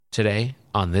today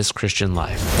on This Christian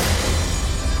Life.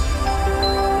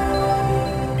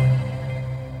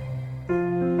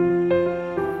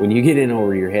 When you get in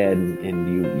over your head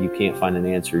and you can't find an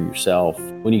answer yourself,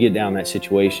 when you get down that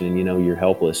situation and you know you're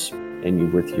helpless and you're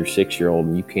with your 6-year-old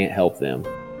and you can't help them,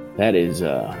 that is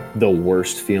the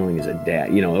worst feeling as a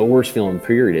dad. You know, the worst feeling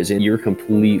period is you're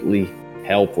completely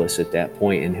helpless at that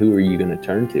point, and who are you going to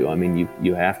turn to? I mean,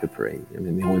 you have to pray. I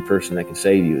mean, the only person that can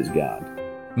save you is God.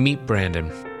 Meet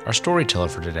Brandon, our storyteller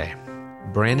for today.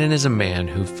 Brandon is a man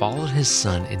who followed his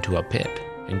son into a pit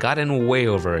and got in way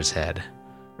over his head.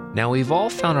 Now, we've all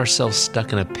found ourselves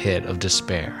stuck in a pit of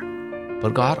despair,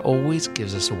 but God always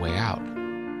gives us a way out.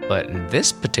 But in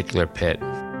this particular pit,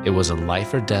 it was a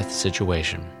life or death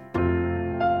situation.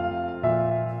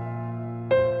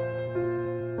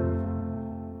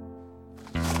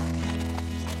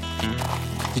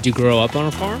 Did you grow up on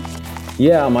a farm?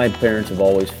 Yeah, my parents have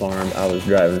always farmed. I was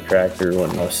driving a tractor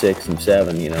when I was 6 and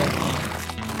 7, you know.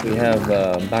 We have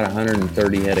about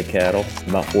 130 head of cattle,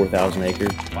 about 4,000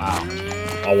 acres. Wow.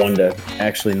 I wanted to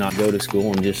actually not go to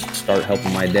school and just start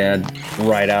helping my dad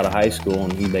right out of high school,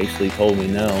 and he basically told me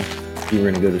no, you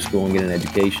were going to go to school and get an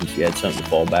education so you had something to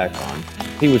fall back on.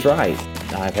 He was right.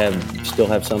 I still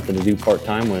have something to do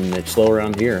part-time when it's slow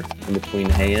around here, in between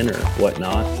haying or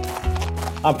whatnot.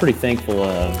 I'm pretty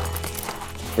thankful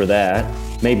for that.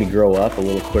 Maybe grow up a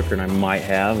little quicker than I might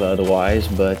have otherwise,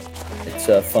 but it's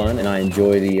fun, and I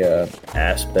enjoy the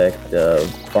aspect of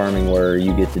farming where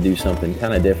you get to do something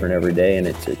kind of different every day, and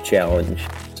it's a challenge.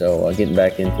 So getting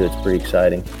back into it's pretty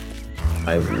exciting.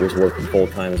 I was working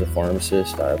full-time as a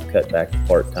pharmacist. I've cut back to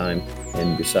part-time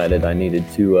and decided I needed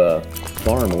to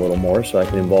farm a little more so I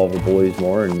could involve the boys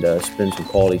more and spend some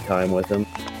quality time with them.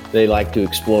 They like to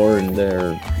explore, and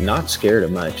they're not scared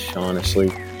of much,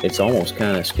 honestly. It's almost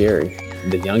kind of scary.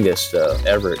 The youngest,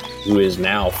 Everett, who is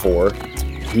now 4,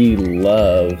 he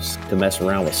loves to mess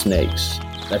around with snakes.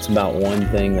 That's about one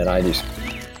thing that I just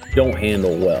don't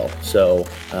handle well. So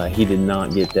he did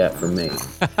not get that from me.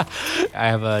 I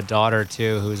have a daughter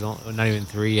too who's not even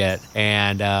 3 yet,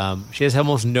 and she has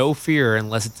almost no fear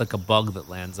unless it's like a bug that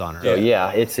lands on her. So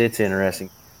yeah, it's interesting.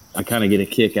 I kind of get a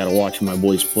kick out of watching my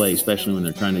boys play, especially when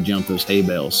they're trying to jump those hay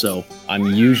bales. So I'm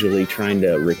usually trying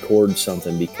to record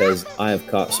something because I have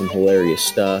caught some hilarious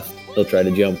stuff. They'll try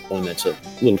to jump one that's a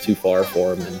little too far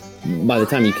for them, and by the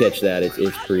time you catch that,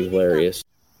 it's pretty hilarious.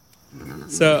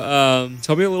 So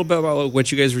tell me a little bit about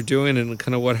what you guys were doing and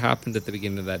kind of what happened at the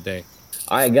beginning of that day.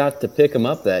 I got to pick them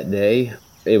up that day.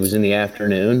 It was in the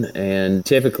afternoon, and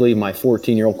typically my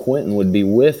 14-year-old Quentin would be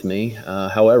with me.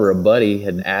 However, a buddy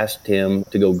had asked him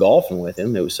to go golfing with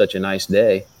him. It was such a nice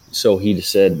day. So he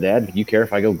just said, "Dad, do you care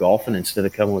if I go golfing instead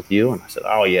of coming with you?" And I said,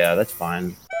 "Oh, yeah, that's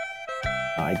fine."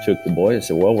 I took the boys and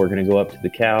said, "Well, we're going to go up to the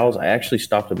cows." I actually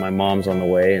stopped at my mom's on the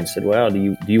way and said, "Well,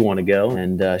 do you want to go?"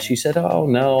 And she said, "Oh,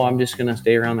 no, I'm just going to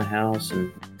stay around the house."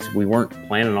 And we weren't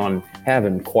planning on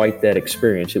having quite that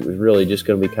experience. It was really just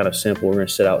going to be kind of simple. We're going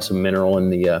to set out some mineral in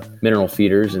the mineral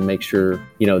feeders and make sure,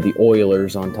 you know, the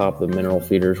oilers on top of the mineral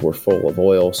feeders were full of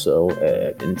oil. So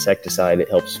insecticide, it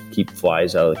helps keep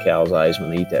flies out of the cow's eyes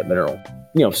when they eat that mineral.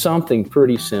 You know, something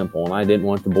pretty simple, and I didn't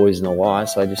want the boys in the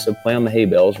loss, so I just said, play on the hay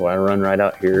bales while I run right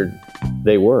out here.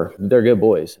 They're good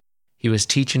boys. He was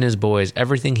teaching his boys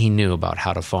everything he knew about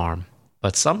how to farm,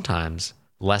 but sometimes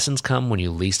lessons come when you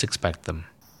least expect them.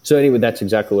 So anyway, that's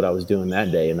exactly what I was doing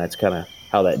that day, and that's kind of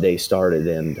how that day started.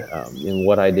 And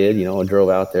what I did, you know, I drove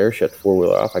out there, shut the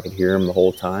four-wheeler off. I could hear them the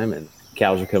whole time, and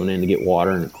cows are coming in to get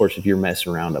water, and of course, if you're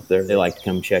messing around up there, they like to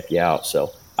come check you out.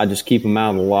 So I just keep them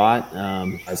out of the lot.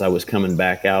 As I was coming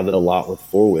back out of the lot with the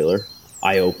four-wheeler,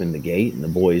 I opened the gate, and the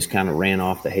boys kind of ran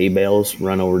off the hay bales,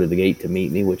 run over to the gate to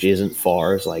meet me, which isn't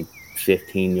far. It's like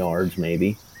 15 yards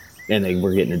maybe. And they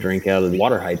were getting a drink out of the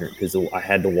water hydrant because I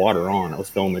had the water on. I was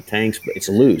filling the tanks, but it's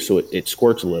loose, so it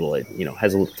squirts a little. It, you know,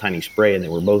 has a little tiny spray, and they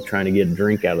were both trying to get a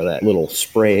drink out of that little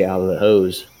spray out of the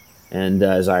hose. And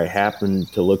as I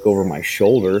happened to look over my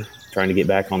shoulder, trying to get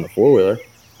back on the four-wheeler,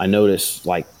 I noticed,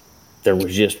 like, there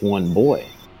was just one boy.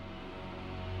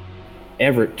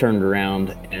 Everett turned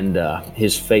around, and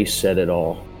his face said it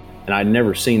all. And I'd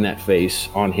never seen that face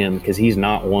on him because he's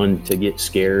not one to get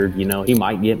scared. You know, he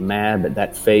might get mad, but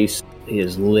that face,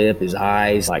 his lip, his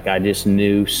eyes, like I just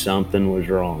knew something was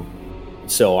wrong.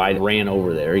 So I ran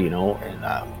over there, you know, and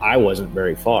I wasn't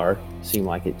very far. It seemed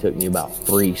like it took me about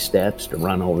 3 steps to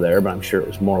run over there, but I'm sure it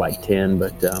was more like 10.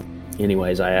 But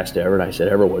anyways, I asked Everett, I said,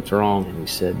 "Everett, what's wrong?" And he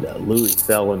said, "Louis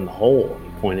fell in the hole."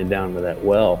 He pointed down to that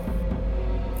well.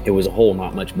 It was a hole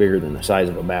not much bigger than the size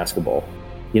of a basketball.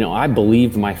 You know, I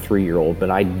believed my 3-year-old, but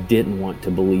I didn't want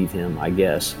to believe him, I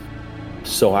guess.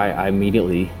 So I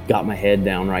immediately got my head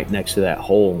down right next to that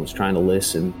hole and was trying to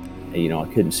listen. I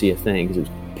couldn't see a thing because it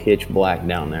was pitch black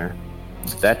down there.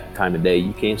 At that time of day,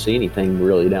 you can't see anything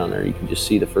really down there. You can just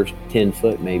see the first 10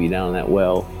 foot maybe down that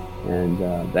well, and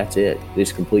that's it.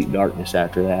 It's complete darkness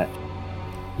after that.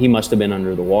 He must have been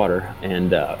under the water,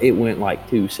 and it went like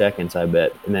 2 seconds, I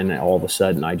bet. And then all of a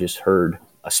sudden, I just heard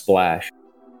a splash.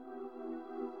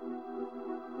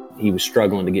 He was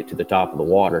struggling to get to the top of the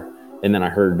water. And then I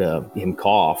heard him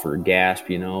cough or gasp,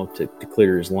 to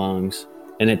clear his lungs.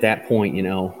 And at that point,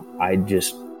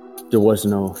 there was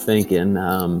no thinking.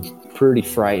 Pretty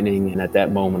frightening. And at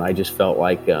that moment, I just felt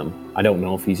like, I don't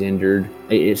know if he's injured.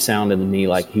 It sounded to me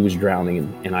like he was drowning,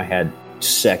 and I had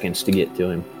seconds to get to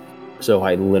him. So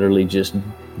I literally just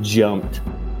jumped.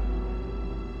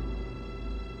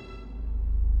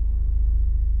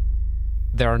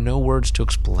 There are no words to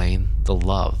explain the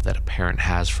love that a parent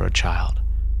has for a child.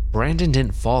 Brandon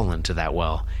didn't fall into that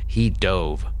well. He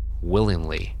dove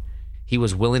willingly. He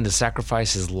was willing to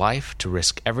sacrifice his life to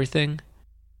risk everything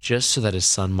just so that his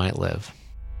son might live.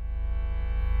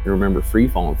 I remember free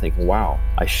falling thinking, wow,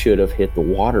 I should have hit the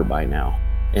water by now.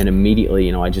 And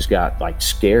immediately, I just got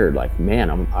scared, man,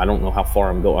 I don't know how far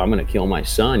I'm going. I'm going to kill my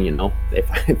son,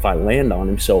 if I land on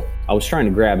him. So I was trying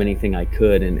to grab anything I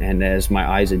could. And as my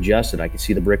eyes adjusted, I could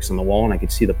see the bricks on the wall and I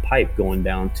could see the pipe going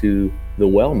down to the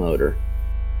well motor.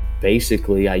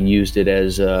 Basically, I used it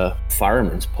as a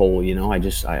fireman's pole,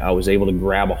 I was able to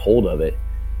grab a hold of it.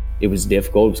 It was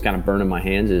difficult. It was kind of burning my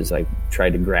hands as I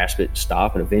tried to grasp it,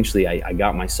 stop, and eventually I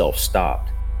got myself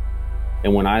stopped.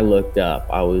 And when I looked up,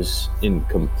 I was in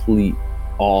complete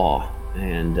awe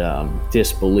and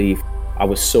disbelief. I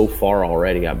was so far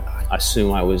already. I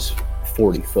assume I was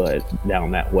 40 foot down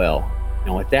that well.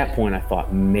 At that point, I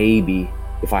thought maybe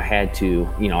if I had to,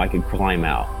 I could climb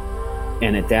out.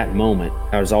 And at that moment,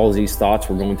 all these thoughts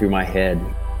were going through my head.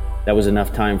 That was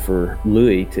enough time for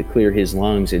Louis to clear his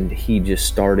lungs, and he just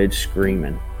started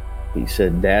screaming. He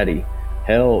said, "Daddy,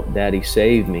 help, Daddy,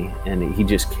 save me." And he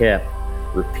just kept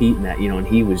repeating that, and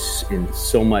he was in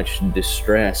so much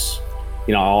distress.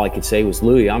 All I could say was,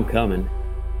 "Louis, I'm coming."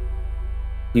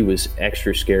 He was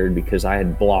extra scared because I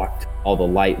had blocked all the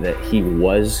light that he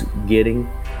was getting.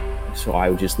 So I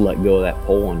would just let go of that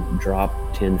pole and drop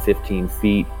 10, 15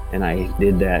 feet. And I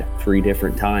did that 3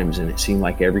 different times. And it seemed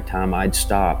like every time I'd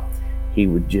stop, he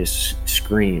would just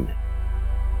scream.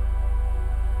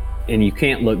 And you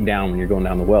can't look down when you're going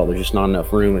down the well. There's just not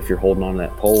enough room if you're holding on to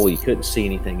that pole. You couldn't see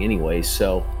anything anyway.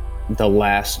 So the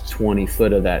last 20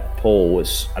 foot of that pole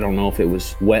was, I don't know if it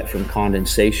was wet from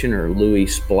condensation or Louis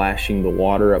splashing the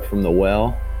water up from the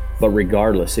well. But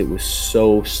regardless, it was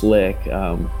so slick.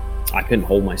 I couldn't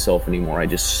hold myself anymore. I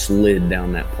just slid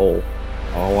down that pole.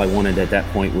 All I wanted at that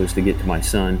point was to get to my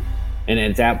son. And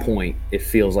at that point, it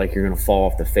feels like you're going to fall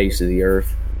off the face of the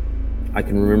earth. I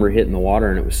can remember hitting the water,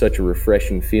 and it was such a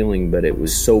refreshing feeling, but it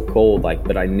was so cold,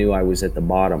 but I knew I was at the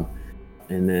bottom.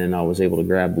 And then I was able to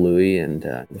grab Louis, and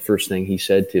the first thing he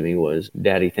said to me was,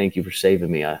 "Daddy, thank you for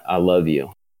saving me. I love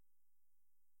you."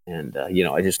 And,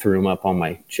 I just threw him up on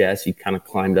my chest. He kind of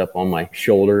climbed up on my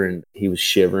shoulder, and he was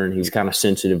shivering. He was kind of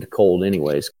sensitive to cold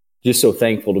anyways. Just so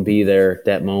thankful to be there at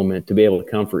that moment, to be able to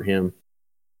comfort him.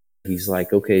 He's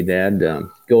like, "Okay, Dad,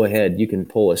 go ahead. You can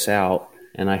pull us out."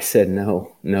 And I said,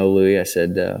 no, Louis. I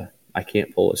said, "I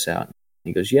can't pull us out."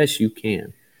 He goes, "Yes, you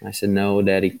can." I said, "No,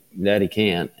 Daddy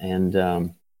can't." And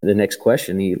the next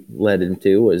question he led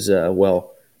into was,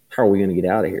 "Well, how are we going to get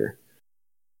out of here?"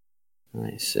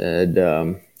 I said,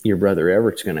 "Your brother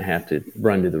Everett's going to have to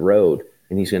run to the road,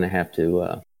 and he's going to have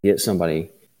to get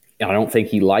somebody." I don't think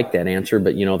he liked that answer,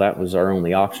 but that was our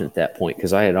only option at that point,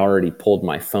 because I had already pulled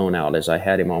my phone out as I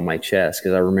had him on my chest,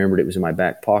 because I remembered it was in my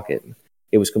back pocket.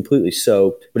 It was completely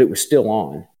soaked, but it was still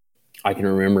on. I can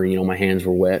remember, my hands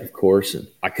were wet, of course, and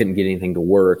I couldn't get anything to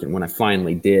work. And when I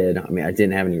finally did, I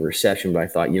didn't have any reception, but I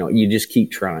thought, you just keep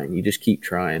trying. You just keep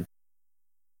trying.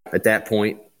 At that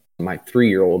point, my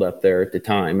 3-year-old up there at the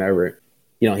time, Everett,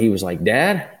 he was like,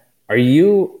 "Dad, are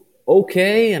you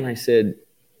okay?" And I said,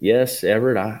 "Yes,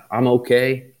 Everett, I'm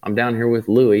okay. I'm down here with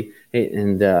Louis."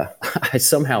 And I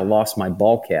somehow lost my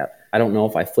ball cap. I don't know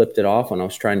if I flipped it off when I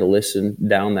was trying to listen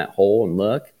down that hole and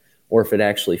look, or if it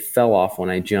actually fell off when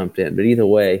I jumped in. But either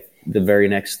way, the very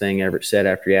next thing Everett said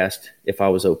after he asked if I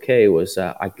was okay was,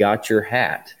 "I got your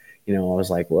hat." I was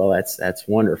like, "Well, that's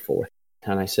wonderful."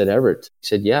 And I said, "Everett," he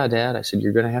said, "Yeah, Dad." I said,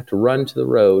 "You're going to have to run to the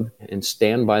road and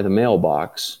stand by the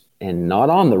mailbox, and not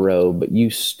on the road, but you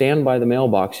stand by the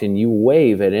mailbox and you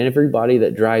wave at everybody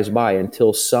that drives by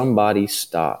until somebody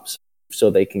stops so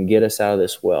they can get us out of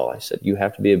this well." I said, "You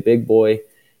have to be a big boy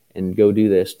and go do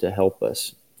this to help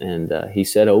us." And he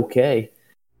said, okay.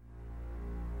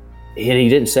 And he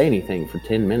didn't say anything for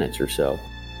 10 minutes or so.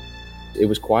 It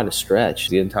was quite a stretch.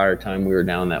 The entire time we were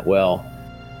down that well,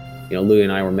 Louie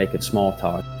and I were making small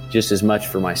talk, just as much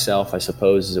for myself, I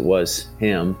suppose, as it was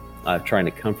him, trying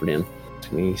to comfort him.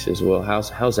 And he says, well,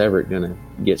 how's Everett going to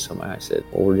get somebody? I said,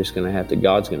 well, we're just going to have to,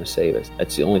 God's going to save us.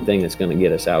 That's the only thing that's going to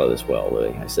get us out of this well, Louie.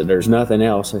 I said, there's nothing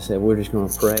else. I said, we're just going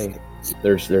to pray.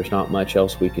 There's not much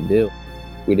else we can do.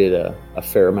 We did a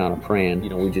fair amount of praying.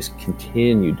 We just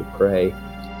continued to pray.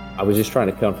 I was just trying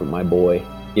to comfort my boy,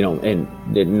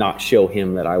 and did not show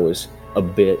him that I was a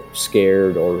bit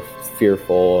scared or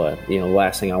fearful. The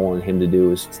last thing I wanted him to do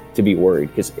was to be worried,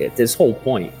 because at this whole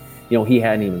point, he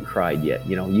hadn't even cried yet.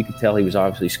 You could tell he was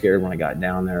obviously scared when I got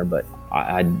down there, but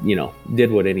I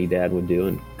did what any dad would do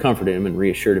and comforted him and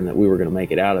reassured him that we were going to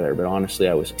make it out of there. But honestly,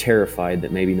 I was terrified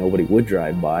that maybe nobody would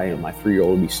drive by and my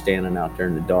 3-year-old would be standing out there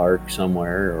in the dark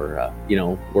somewhere, or,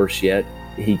 worse yet,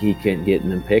 he can't get in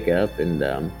the pickup,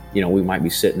 and, we might be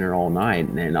sitting there all night.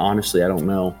 And honestly, I don't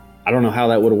know how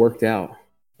that would have worked out.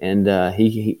 And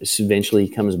he eventually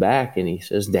comes back and he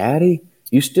says, Daddy,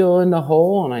 you still in the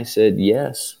hole? And I said,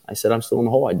 yes. I said, I'm still in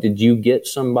the hole. Did you get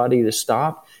somebody to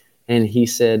stop? And he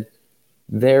said,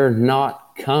 they're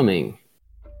not coming.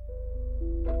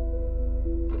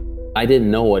 I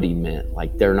didn't know what he meant.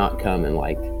 Like, they're not coming.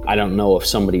 Like, I don't know if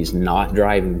somebody's not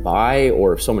driving by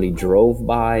or if somebody drove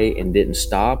by and didn't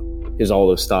stop, because all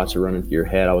those thoughts are running through your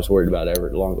head. I was worried about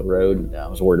Everett along the road, and I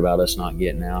was worried about us not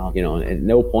getting out. And at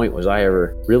no point was I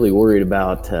ever really worried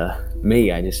about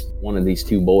me. I just wanted these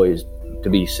 2 boys to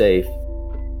be safe.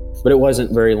 But it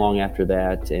wasn't very long after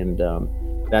that, and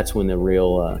that's when the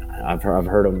real, I've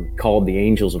heard them called the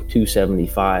Angels of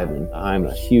 275, and I'm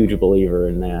a huge believer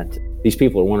in that. These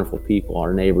people are wonderful people,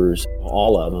 our neighbors,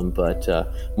 all of them, but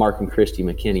Mark and Christy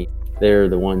McKinney, they're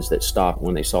the ones that stopped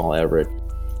when they saw Everett.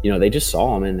 They just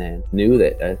saw him and they knew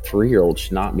that a 3-year-old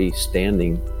should not be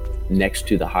standing next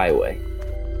to the highway.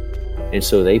 And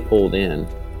so they pulled in,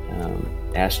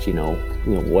 asked,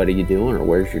 what are you doing, or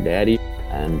where's your daddy?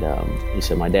 And he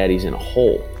said, my daddy's in a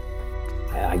hole.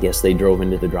 I guess they drove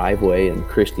into the driveway, and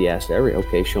Christy asked Everett,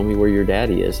 okay, show me where your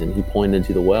daddy is. And he pointed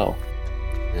to the well.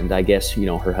 And I guess,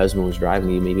 her husband was driving.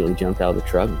 He immediately jumped out of the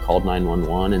truck and called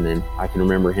 911. And then I can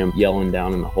remember him yelling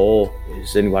down in the hole,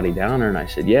 is anybody down there? And I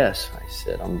said, yes. I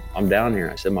said, I'm down here.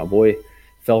 I said, my boy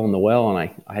fell in the well,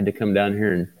 and I had to come down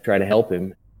here and try to help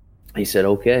him. He said,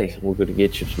 okay, we're going to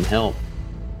get you some help.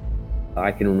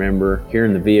 I can remember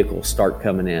hearing the vehicle start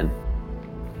coming in.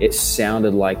 It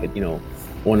sounded like,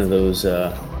 one of those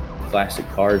classic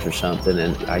cars or something.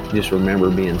 And I just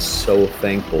remember being so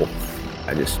thankful.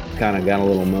 I just kind of got a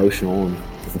little emotional,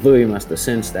 and Louie must have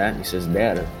sensed that. He says,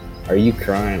 Dad, are you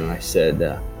crying? And I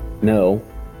said, no.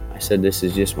 I said, this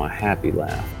is just my happy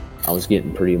laugh. I was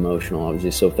getting pretty emotional. I was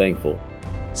just so thankful.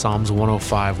 Psalms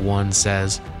 105:1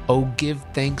 says, Oh, give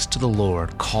thanks to the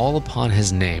Lord, call upon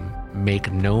his name,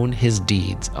 make known his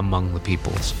deeds among the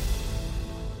peoples.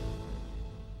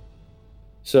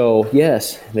 So,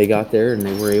 yes, they got there and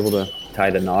they were able to tie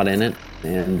the knot in it,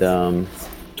 and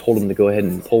told him to go ahead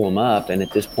and pull him up. And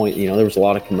at this point, there was a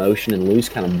lot of commotion, and Louie's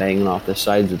kind of banging off the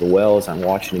sides of the well as I'm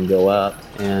watching him go up.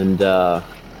 And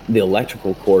the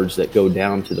electrical cords that go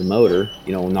down to the motor,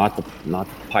 not the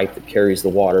pipe that carries the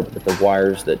water, but the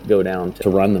wires that go down to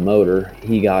run the motor,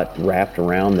 he got wrapped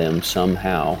around them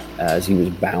somehow as he was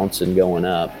bouncing going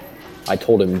up. I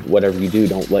told him, whatever you do,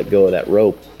 don't let go of that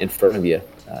rope in front of you.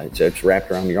 It's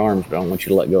wrapped around your arms, but I don't want you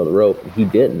to let go of the rope. And he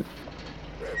didn't.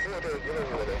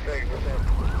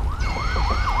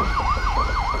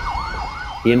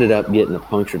 He ended up getting a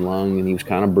punctured lung, and he was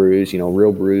kind of bruised,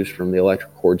 real bruised from the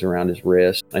electric cords around his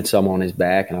wrist and some on his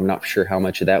back. And I'm not sure how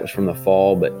much of that was from the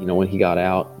fall, but, when he got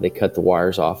out, they cut the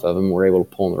wires off of him. We were able to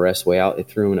pull him the rest of the way out. They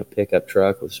threw him in a pickup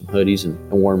truck with some hoodies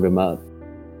and warmed him up.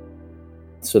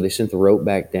 So they sent the rope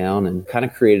back down and kind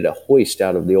of created a hoist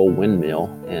out of the old windmill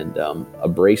and a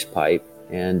brace pipe.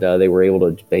 And they were able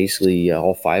to basically,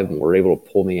 all 5 of them were able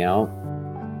to pull me out.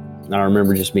 And I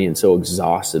remember just being so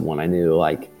exhausted when I knew,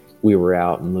 we were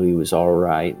out and Louie was all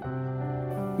right.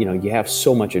 You have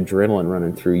so much adrenaline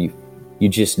running through you. You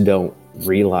just don't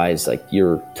realize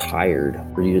you're tired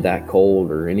or you're that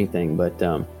cold or anything. But,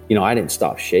 I didn't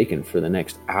stop shaking for the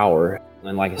next hour.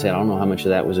 And like I said, I don't know how much of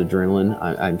that was adrenaline.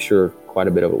 I'm sure quite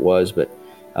a bit of it was, but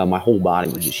my whole body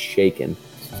was just shaking.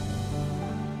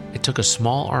 It took a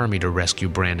small army to rescue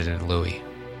Brandon and Louie.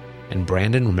 And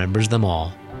Brandon remembers them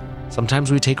all.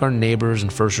 Sometimes we take our neighbors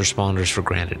and first responders for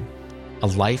granted. A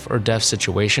life or death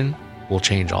situation will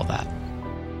change all that.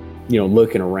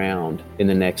 looking around in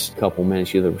the next couple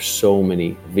minutes, there were so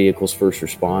many vehicles, first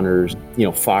responders,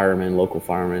 firemen, local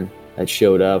firemen that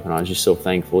showed up. And I was just so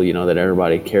thankful, that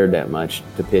everybody cared that much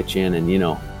to pitch in.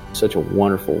 And, such a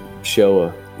wonderful show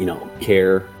of,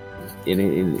 care. And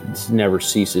it never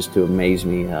ceases to amaze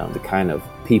me, the kind of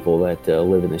people that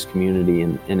live in this community.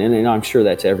 And I'm sure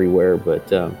that's everywhere.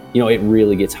 But, it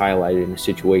really gets highlighted in a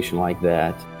situation like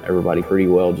that. Everybody pretty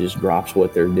well just drops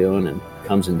what they're doing and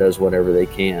comes and does whatever they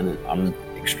can. And I'm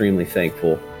extremely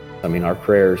thankful. Our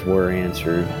prayers were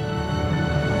answered.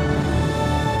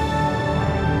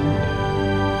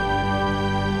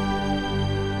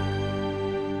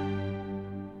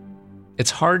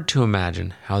 It's hard to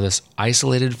imagine how this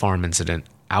isolated farm incident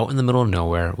out in the middle of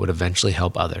nowhere would eventually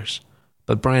help others.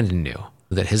 But Brandon knew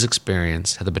that his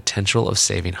experience had the potential of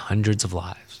saving hundreds of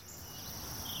lives.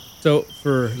 So,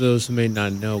 for those who may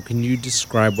not know, can you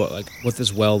describe what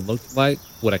this well looked like?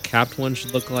 What a capped one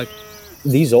should look like?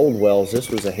 These old wells,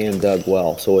 this was a hand-dug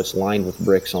well, so it's lined with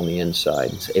bricks on the inside.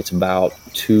 It's about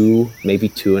 2, maybe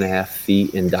 2.5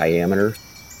 feet in diameter.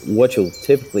 What you'll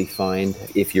typically find,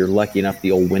 if you're lucky enough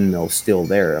the old windmill's still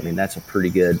there, that's a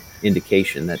pretty good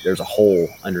indication that there's a hole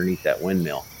underneath that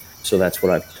windmill. So that's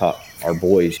what I've taught our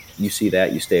boys. You see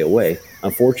that, you stay away.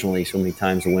 Unfortunately, so many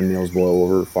times the windmills blow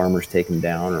over, farmers take them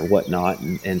down or whatnot.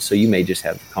 And so you may just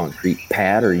have the concrete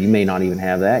pad, or you may not even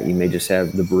have that. You may just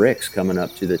have the bricks coming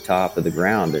up to the top of the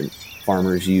ground. And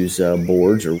farmers use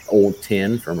boards or old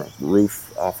tin from a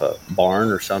roof off a barn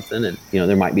or something. And,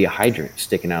 there might be a hydrant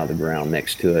sticking out of the ground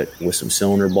next to it with some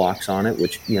cylinder blocks on it,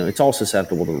 which, it's all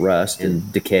susceptible to rust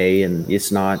and decay. And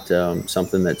it's not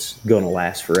something that's going to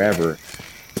last forever.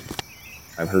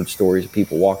 I've heard stories of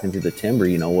people walking through the timber,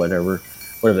 whatever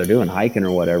they're doing, hiking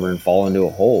or whatever, and fall into a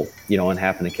hole, and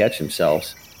happen to catch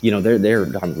themselves. They're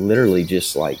literally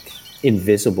just like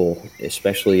invisible,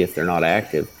 especially if they're not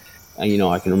active. And,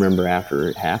 I can remember after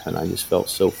it happened, I just felt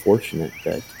so fortunate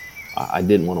that I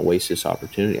didn't want to waste this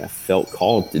opportunity. I felt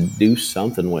called to do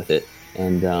something with it.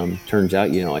 And turns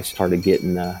out, I started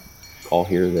getting a call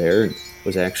here or there. It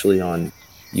was actually on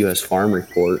U.S. Farm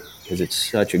Report because it's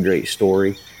such a great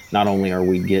story. Not only are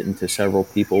we getting to several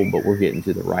people, but we're getting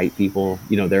to the right people.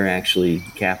 They're actually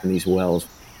capping these wells.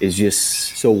 It's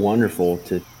just so wonderful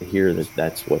to hear that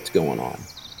that's what's going on.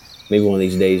 Maybe one of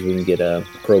these days we can get a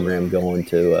program going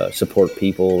to support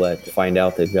people that find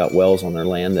out they've got wells on their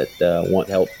land that want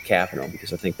help capping them,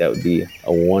 because I think that would be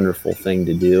a wonderful thing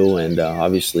to do and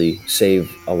obviously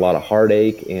save a lot of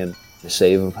heartache and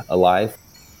save a life.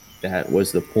 That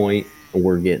was the point, and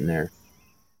we're getting there.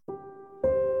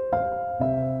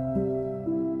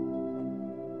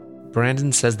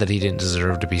 Brandon says that he didn't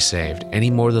deserve to be saved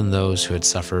any more than those who had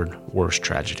suffered worse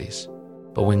tragedies.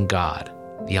 But when God,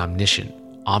 the omniscient,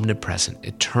 omnipresent,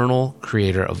 eternal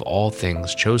creator of all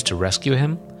things, chose to rescue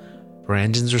him,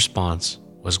 Brandon's response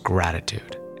was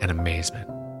gratitude and amazement.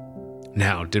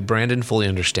 Now, did Brandon fully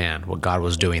understand what God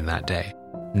was doing that day?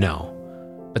 No,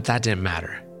 but that didn't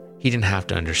matter. He didn't have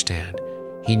to understand.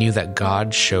 He knew that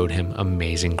God showed him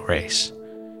amazing grace,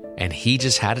 and he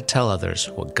just had to tell others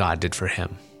what God did for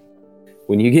him.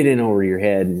 When you get in over your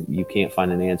head and you can't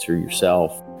find an answer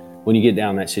yourself, when you get down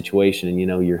in that situation and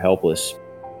you're helpless,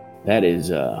 that is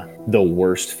the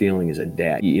worst feeling as a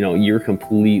dad. You're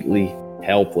completely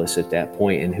helpless at that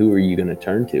point, and who are you going to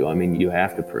turn to? You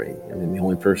have to pray. The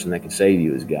only person that can save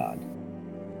you is God.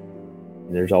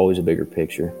 And there's always a bigger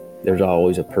picture. There's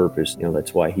always a purpose.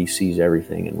 That's why he sees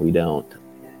everything and we don't.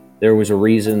 There was a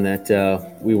reason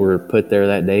that we were put there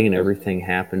that day, and everything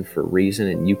happened for a reason,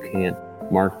 and you can't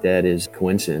mark that as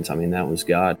coincidence. That was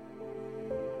God.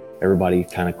 Everybody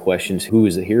kind of questions who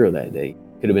was the hero that day.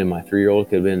 Could have been my 3-year-old,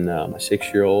 could have been my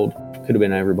 6-year-old, could have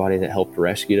been everybody that helped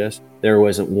rescue us. There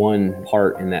wasn't one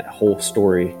part in that whole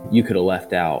story you could have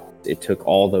left out. It took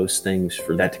all those things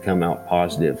for that to come out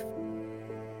positive.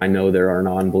 I know there are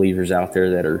non-believers out there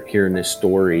that are hearing this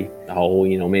story.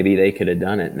 Maybe they could have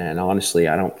done it. And honestly,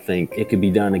 I don't think it could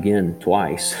be done again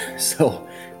twice. So,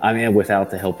 without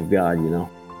the help of God,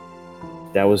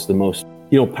 that was the most,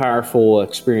 powerful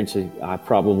experience I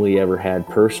probably ever had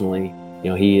personally.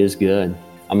 He is good.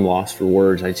 I'm lost for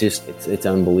words. It's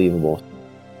unbelievable.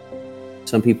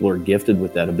 Some people are gifted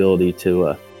with that ability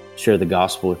to share the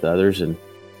gospel with others, and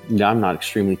I'm not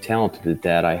extremely talented at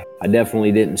that. I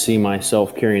definitely didn't see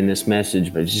myself carrying this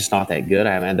message, but it's just not that good.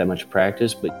 I haven't had that much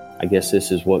practice, but I guess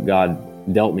this is what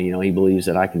God dealt me. He believes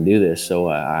that I can do this. So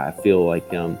I feel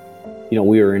like,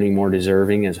 we are any more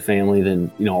deserving as a family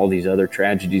than, all these other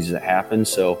tragedies that happened.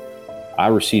 So I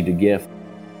received a gift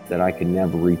that I could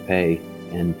never repay,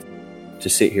 and to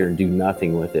sit here and do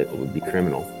nothing with it would be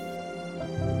criminal.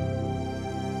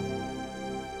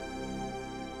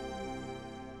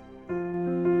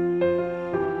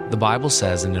 Bible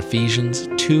says in Ephesians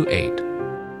 2:8,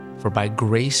 "For by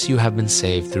grace you have been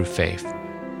saved through faith,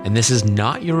 and this is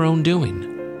not your own doing.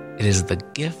 It is the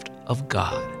gift of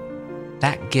God."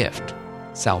 That gift,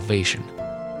 salvation,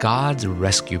 God's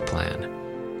rescue plan.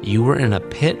 You were in a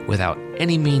pit without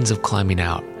any means of climbing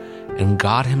out, and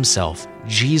God Himself,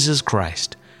 Jesus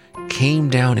Christ, came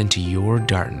down into your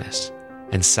darkness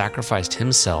and sacrificed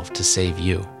Himself to save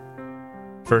you.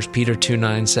 1 Peter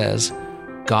 2:9 says,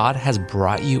 "God has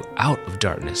brought you out of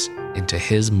darkness into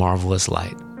His marvelous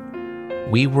light."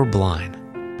 We were blind,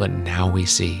 but now we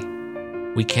see.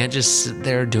 We can't just sit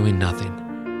there doing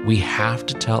nothing. We have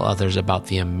to tell others about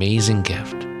the amazing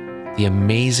gift, the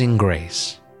amazing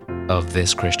grace of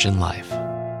this Christian life.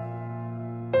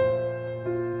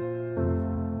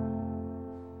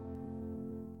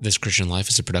 This Christian Life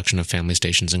is a production of Family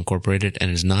Stations Incorporated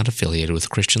and is not affiliated with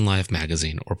Christian Life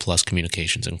Magazine or Plus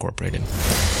Communications Incorporated.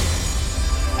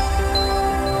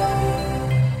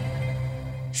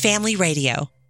 Family Radio,